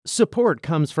Support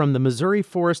comes from the Missouri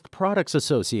Forest Products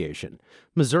Association.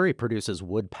 Missouri produces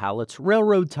wood pallets,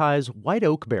 railroad ties, white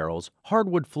oak barrels,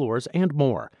 hardwood floors, and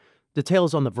more.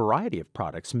 Details on the variety of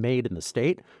products made in the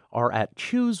state are at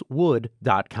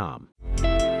choosewood.com.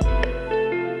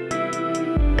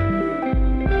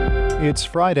 It's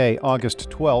Friday, August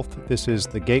 12th. This is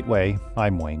The Gateway.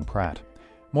 I'm Wayne Pratt.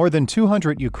 More than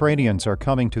 200 Ukrainians are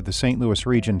coming to the St. Louis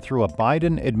region through a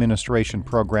Biden administration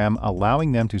program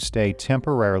allowing them to stay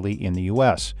temporarily in the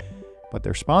U.S. But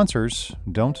their sponsors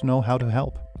don't know how to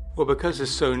help. Well, because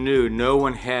it's so new, no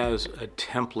one has a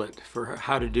template for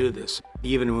how to do this.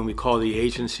 Even when we call the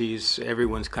agencies,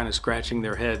 everyone's kind of scratching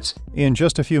their heads. In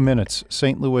just a few minutes,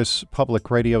 St. Louis Public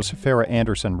Radio's Farrah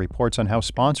Anderson reports on how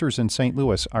sponsors in St.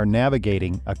 Louis are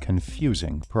navigating a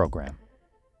confusing program.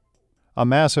 A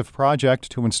massive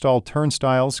project to install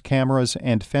turnstiles, cameras,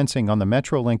 and fencing on the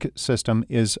Metrolink system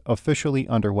is officially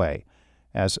underway.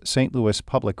 As St. Louis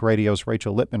Public Radio's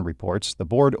Rachel Lippman reports, the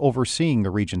board overseeing the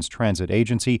region's transit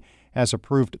agency has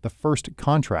approved the first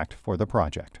contract for the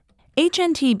project.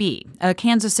 HNTB, a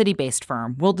Kansas City-based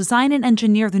firm, will design and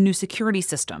engineer the new security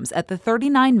systems at the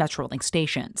 39 Metrolink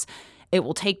stations. It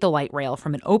will take the light rail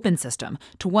from an open system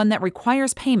to one that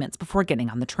requires payments before getting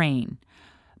on the train.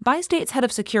 Bi-State's head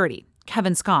of security,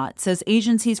 Kevin Scott, says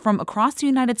agencies from across the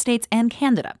United States and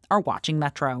Canada are watching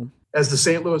Metro. As the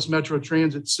St. Louis Metro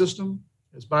Transit System,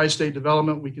 as Bi-State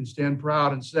Development, we can stand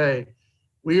proud and say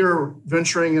we are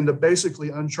venturing into basically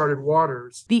uncharted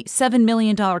waters. The $7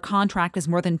 million contract is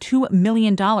more than $2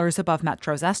 million above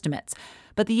Metro's estimates.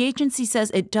 But the agency says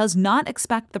it does not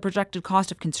expect the projected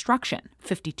cost of construction,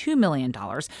 $52 million,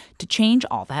 to change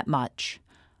all that much.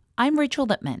 I'm Rachel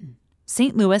Lippman,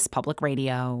 St. Louis Public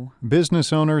Radio.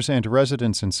 Business owners and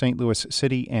residents in St. Louis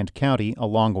City and County,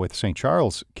 along with St.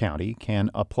 Charles County,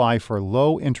 can apply for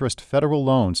low-interest federal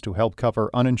loans to help cover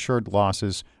uninsured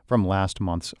losses from last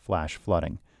month's flash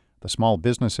flooding. The Small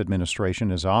Business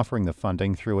Administration is offering the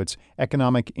funding through its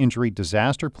Economic Injury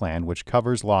Disaster Plan, which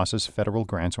covers losses federal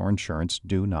grants or insurance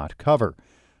do not cover.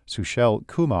 Sushil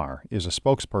Kumar is a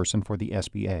spokesperson for the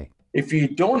SBA. If you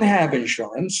don't have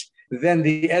insurance, then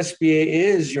the SBA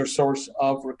is your source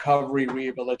of recovery,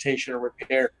 rehabilitation, or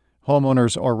repair.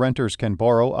 Homeowners or renters can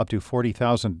borrow up to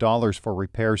 $40,000 for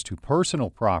repairs to personal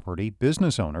property.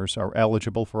 Business owners are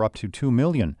eligible for up to $2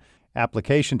 million.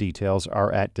 Application details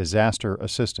are at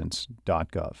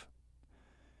disasterassistance.gov.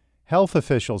 Health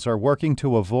officials are working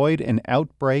to avoid an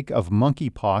outbreak of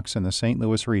monkeypox in the St.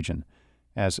 Louis region.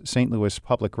 As St. Louis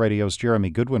Public Radio's Jeremy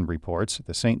Goodwin reports,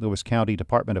 the St. Louis County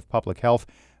Department of Public Health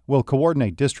will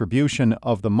coordinate distribution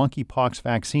of the monkeypox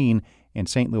vaccine in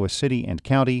St. Louis City and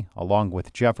County, along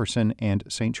with Jefferson and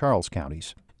St. Charles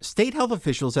counties. State health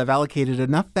officials have allocated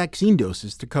enough vaccine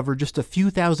doses to cover just a few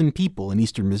thousand people in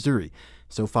eastern Missouri.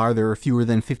 So far, there are fewer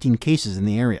than 15 cases in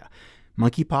the area.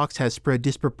 Monkeypox has spread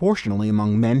disproportionately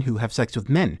among men who have sex with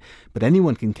men, but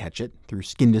anyone can catch it through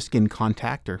skin-to-skin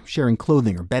contact or sharing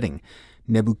clothing or bedding.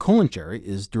 Nebu Kolancherry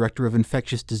is Director of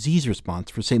Infectious Disease Response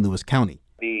for St. Louis County.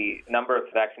 The number of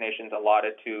vaccinations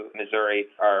allotted to Missouri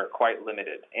are quite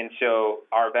limited. And so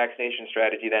our vaccination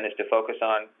strategy then is to focus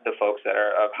on the folks that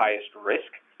are of highest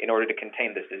risk in order to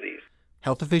contain this disease.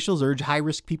 Health officials urge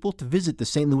high-risk people to visit the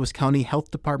St. Louis County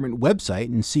Health Department website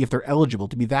and see if they're eligible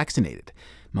to be vaccinated.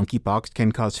 Monkeypox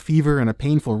can cause fever and a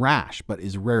painful rash, but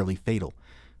is rarely fatal.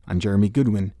 I'm Jeremy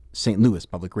Goodwin, St. Louis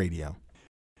Public Radio.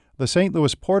 The St.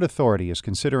 Louis Port Authority is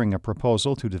considering a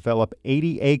proposal to develop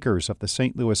 80 acres of the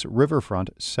St. Louis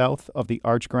riverfront south of the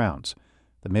Arch grounds.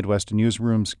 The Midwest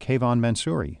Newsroom's Kayvon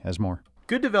Mansouri has more.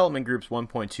 Good Development Group's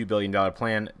 $1.2 billion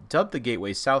plan, dubbed the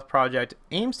Gateway South project,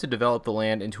 aims to develop the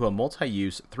land into a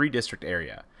multi-use, three-district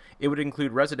area. It would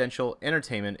include residential,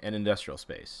 entertainment, and industrial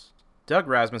space. Doug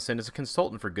Rasmussen is a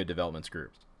consultant for Good Development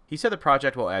Group. He said the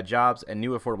project will add jobs and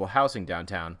new affordable housing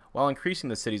downtown while increasing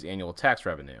the city's annual tax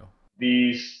revenue.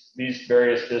 These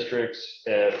various districts,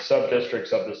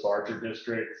 sub-districts of this larger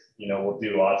district, will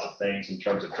do lots of things in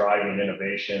terms of driving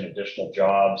innovation, additional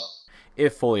jobs.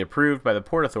 If fully approved by the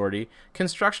Port Authority,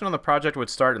 construction on the project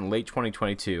would start in late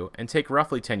 2022 and take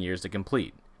roughly 10 years to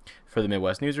complete. For the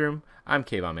Midwest Newsroom, I'm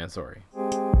Kayvon Mansouri.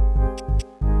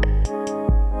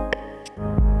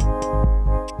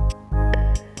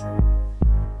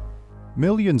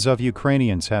 Millions of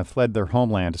Ukrainians have fled their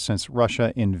homeland since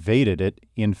Russia invaded it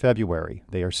in February.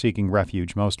 They are seeking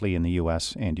refuge mostly in the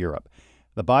U.S. and Europe.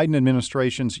 The Biden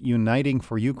administration's Uniting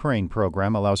for Ukraine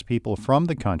program allows people from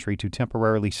the country to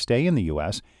temporarily stay in the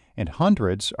U.S., and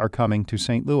hundreds are coming to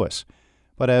St. Louis.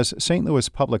 But as St. Louis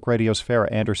Public Radio's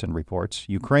Farrah Anderson reports,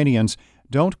 Ukrainians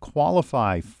don't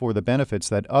qualify for the benefits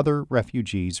that other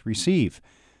refugees receive.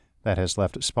 That has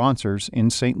left sponsors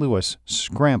in St. Louis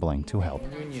scrambling to help.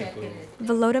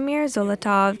 Volodymyr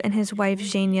Zolotov and his wife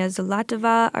Zhenya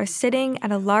Zolatova are sitting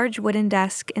at a large wooden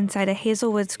desk inside a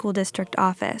Hazelwood School District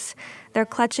office. They're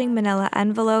clutching manila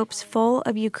envelopes full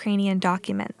of Ukrainian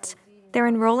documents. They're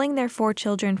enrolling their 4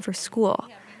 children for school.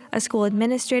 A school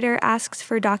administrator asks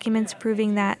for documents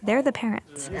proving that they're the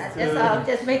parents. That's all.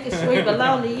 Just making sure it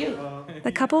belongs to you.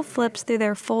 The couple flips through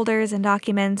their folders and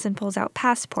documents and pulls out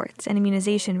passports and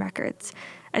immunization records.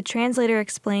 A translator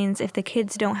explains if the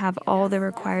kids don't have all the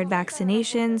required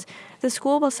vaccinations, the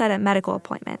school will set up medical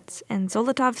appointments, and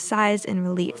Zolotov sighs in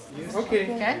relief.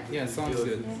 Okay. Yeah, sounds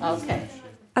good. Okay.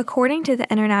 According to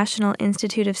the International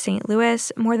Institute of St.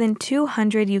 Louis, more than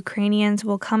 200 Ukrainians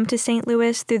will come to St.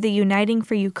 Louis through the Uniting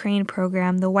for Ukraine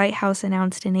program the White House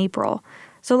announced in April.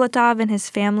 Zolotov and his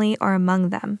family are among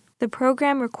them. The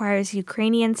program requires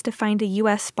Ukrainians to find a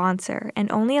U.S. sponsor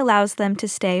and only allows them to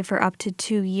stay for up to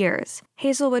 2 years.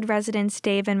 Hazelwood residents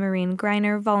Dave and Maureen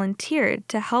Greiner volunteered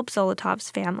to help Zolotov's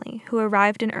family, who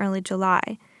arrived in early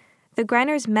July. The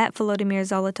Greiners met Volodymyr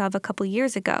Zolotov a couple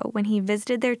years ago when he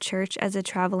visited their church as a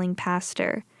traveling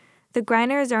pastor. The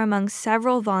Greiners are among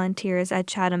several volunteers at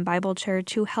Chatham Bible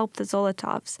Church who help the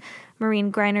Zolotovs.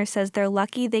 Maureen Greiner says they're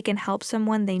lucky they can help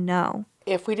someone they know.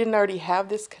 If we didn't already have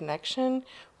this connection,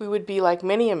 we would be like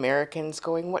many Americans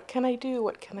going, what can I do?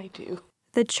 What can I do?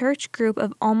 The church group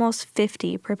of almost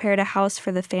 50 prepared a house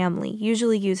for the family,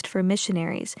 usually used for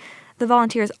missionaries. The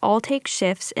volunteers all take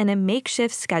shifts in a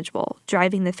makeshift schedule,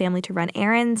 driving the family to run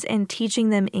errands and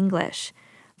teaching them English.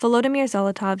 Volodymyr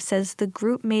Zolotov says the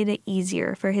group made it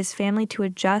easier for his family to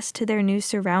adjust to their new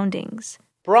surroundings.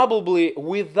 Probably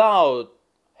without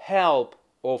help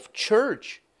of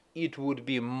church, it would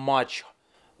be much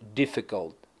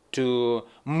difficult to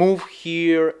move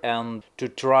here and to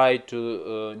try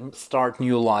to start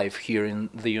new life here in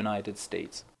the United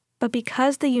States. But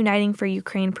because the Uniting for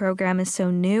Ukraine program is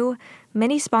so new,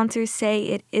 many sponsors say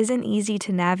it isn't easy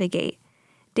to navigate.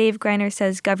 Dave Greiner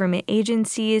says government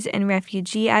agencies and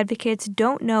refugee advocates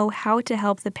don't know how to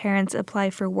help the parents apply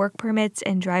for work permits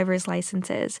and driver's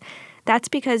licenses. That's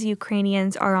because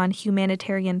Ukrainians are on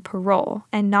humanitarian parole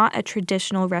and not a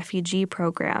traditional refugee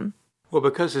program. Well,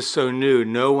 because it's so new,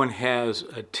 no one has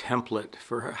a template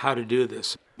for how to do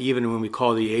this. Even when we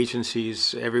call the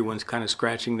agencies, everyone's kind of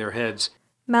scratching their heads.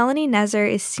 Melanie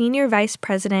Nezer is Senior Vice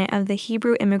President of the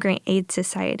Hebrew Immigrant Aid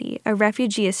Society, a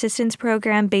refugee assistance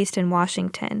program based in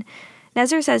Washington.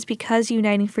 Nezer says because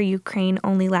Uniting for Ukraine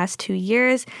only lasts 2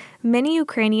 years, many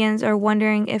Ukrainians are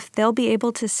wondering if they'll be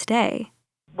able to stay.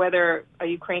 Whether a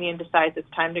Ukrainian decides it's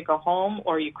time to go home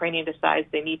or a Ukrainian decides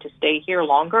they need to stay here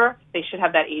longer, they should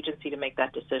have that agency to make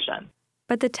that decision.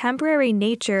 But the temporary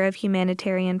nature of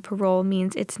humanitarian parole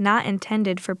means it's not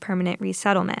intended for permanent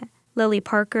resettlement. Lily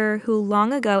Parker, who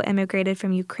long ago emigrated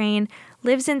from Ukraine,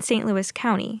 lives in St. Louis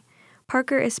County.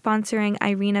 Parker is sponsoring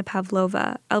Irina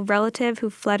Pavlova, a relative who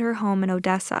fled her home in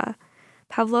Odessa.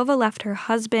 Pavlova left her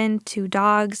husband, 2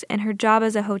 dogs, and her job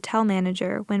as a hotel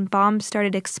manager when bombs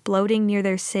started exploding near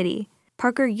their city.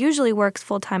 Parker usually works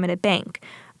full-time at a bank,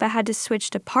 but had to switch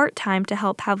to part-time to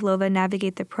help Pavlova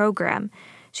navigate the program.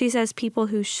 She says people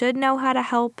who should know how to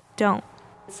help don't.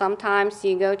 Sometimes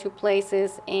you go to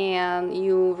places and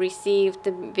you receive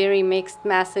the very mixed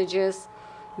messages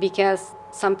because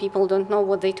some people don't know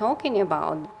what they're talking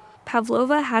about.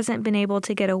 Pavlova hasn't been able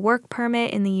to get a work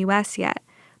permit in the U.S. yet.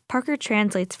 Parker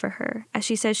translates for her, as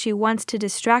she says she wants to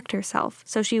distract herself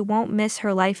so she won't miss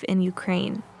her life in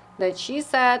Ukraine. That she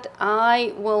said,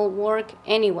 I will work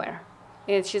anywhere.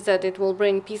 And she said it will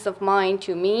bring peace of mind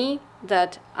to me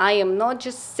that I am not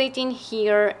just sitting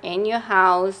here in your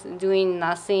house doing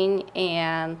nothing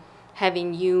and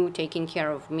having you taking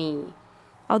care of me.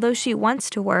 Although she wants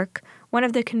to work, one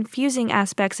of the confusing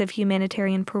aspects of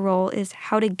humanitarian parole is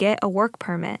how to get a work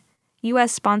permit.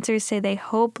 U.S. sponsors say they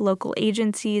hope local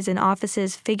agencies and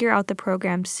offices figure out the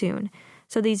program soon,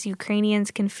 so these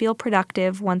Ukrainians can feel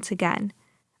productive once again.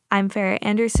 I'm Farrah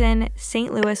Anderson,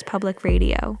 St. Louis Public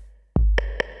Radio.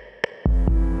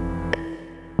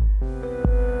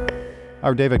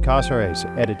 Our David Casares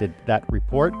edited that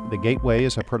report. The Gateway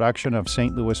is a production of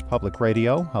St. Louis Public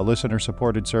Radio, a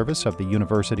listener-supported service of the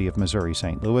University of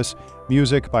Missouri-St. Louis.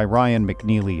 Music by Ryan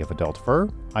McNeely of Adult Fur.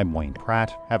 I'm Wayne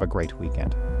Pratt. Have a great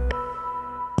weekend.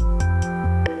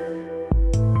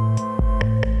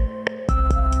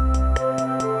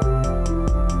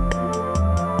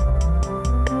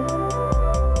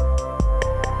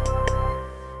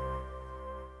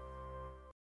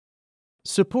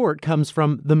 Support comes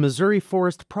from the Missouri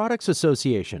Forest Products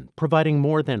Association, providing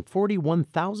more than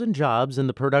 41,000 jobs in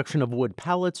the production of wood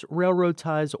pallets, railroad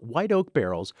ties, white oak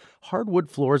barrels, hardwood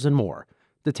floors, and more.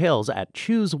 Details at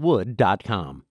choosewood.com.